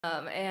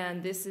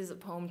And this is a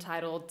poem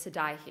titled "To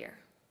Die Here."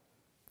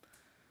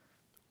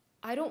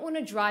 I don't want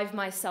to drive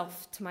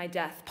myself to my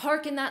death.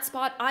 Park in that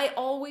spot I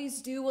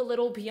always do, a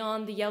little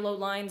beyond the yellow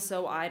line,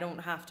 so I don't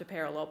have to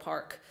parallel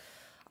park.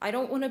 I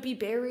don't want to be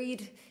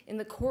buried in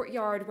the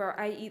courtyard where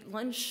I eat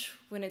lunch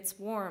when it's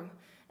warm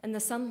and the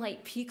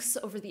sunlight peeks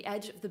over the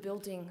edge of the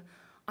building.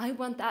 I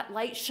want that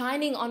light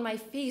shining on my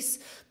face,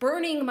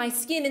 burning my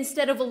skin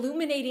instead of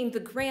illuminating the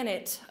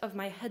granite of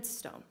my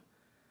headstone.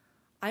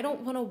 I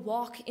don't want to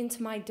walk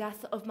into my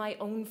death of my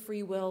own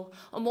free will,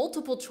 a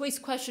multiple choice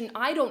question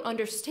I don't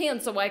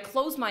understand, so I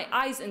close my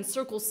eyes and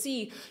circle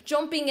C,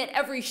 jumping at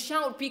every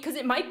shout because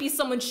it might be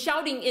someone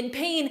shouting in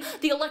pain.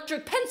 The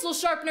electric pencil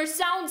sharpener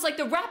sounds like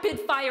the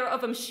rapid fire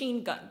of a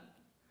machine gun.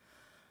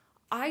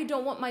 I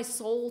don't want my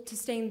soul to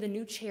stain the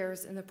new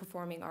chairs in the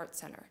Performing Arts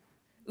Center,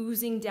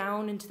 oozing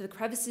down into the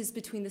crevices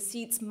between the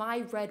seats,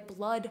 my red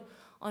blood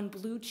on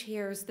blue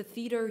chairs. The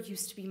theater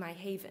used to be my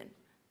haven.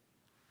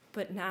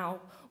 But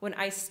now, when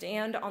I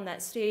stand on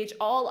that stage,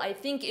 all I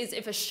think is,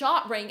 if a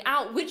shot rang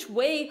out, which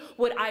way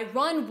would I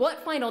run?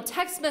 What final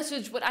text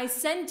message would I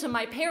send to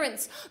my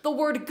parents? The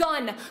word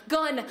gun,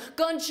 gun,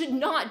 gun should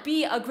not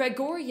be a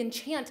Gregorian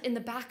chant in the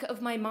back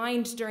of my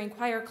mind during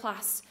choir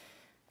class.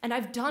 And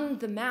I've done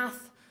the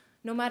math.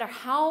 No matter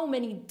how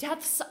many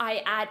deaths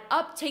I add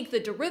up, take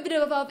the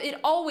derivative of, it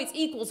always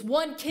equals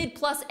one kid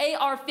plus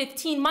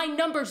AR-15. My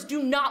numbers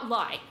do not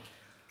lie.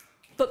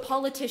 But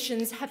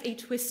politicians have a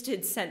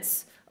twisted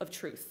sense of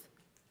truth.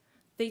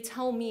 They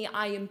tell me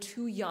I am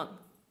too young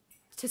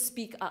to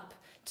speak up,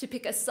 to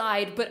pick a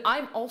side, but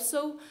I'm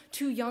also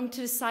too young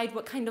to decide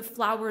what kind of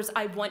flowers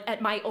I want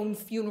at my own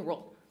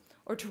funeral,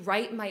 or to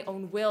write my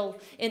own will,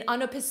 an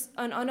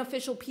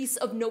unofficial piece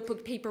of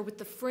notebook paper with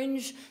the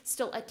fringe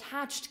still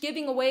attached,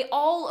 giving away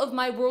all of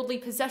my worldly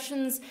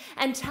possessions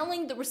and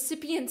telling the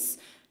recipients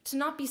to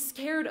not be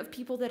scared of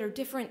people that are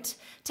different,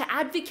 to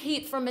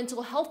advocate for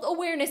mental health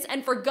awareness,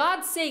 and for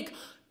God's sake,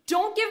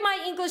 don't give my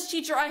English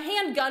teacher a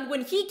handgun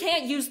when he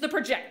can't use the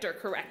projector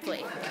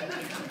correctly.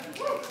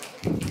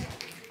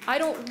 I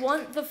don't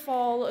want the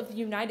fall of the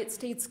United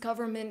States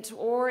government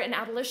or an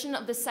abolition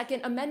of the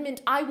Second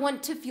Amendment. I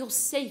want to feel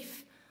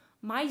safe.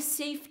 My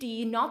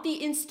safety, not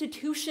the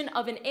institution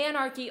of an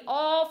anarchy,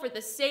 all for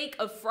the sake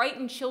of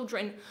frightened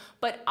children.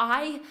 But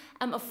I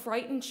am a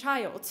frightened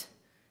child,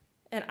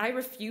 and I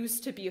refuse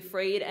to be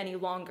afraid any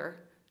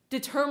longer.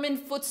 Determined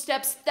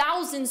footsteps,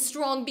 thousands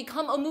strong,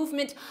 become a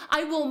movement.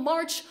 I will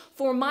march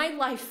for my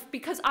life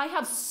because I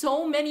have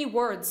so many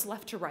words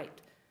left to write,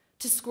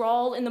 to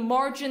scrawl in the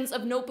margins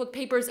of notebook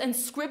papers and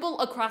scribble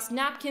across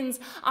napkins.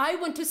 I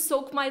want to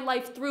soak my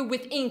life through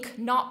with ink,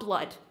 not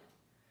blood.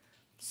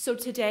 So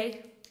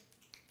today,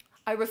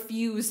 I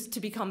refuse to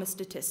become a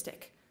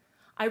statistic.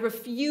 I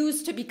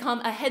refuse to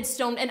become a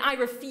headstone, and I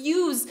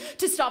refuse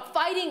to stop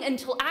fighting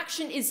until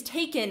action is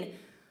taken,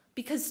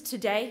 because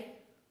today,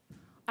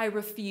 I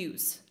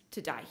refuse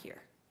to die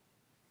here.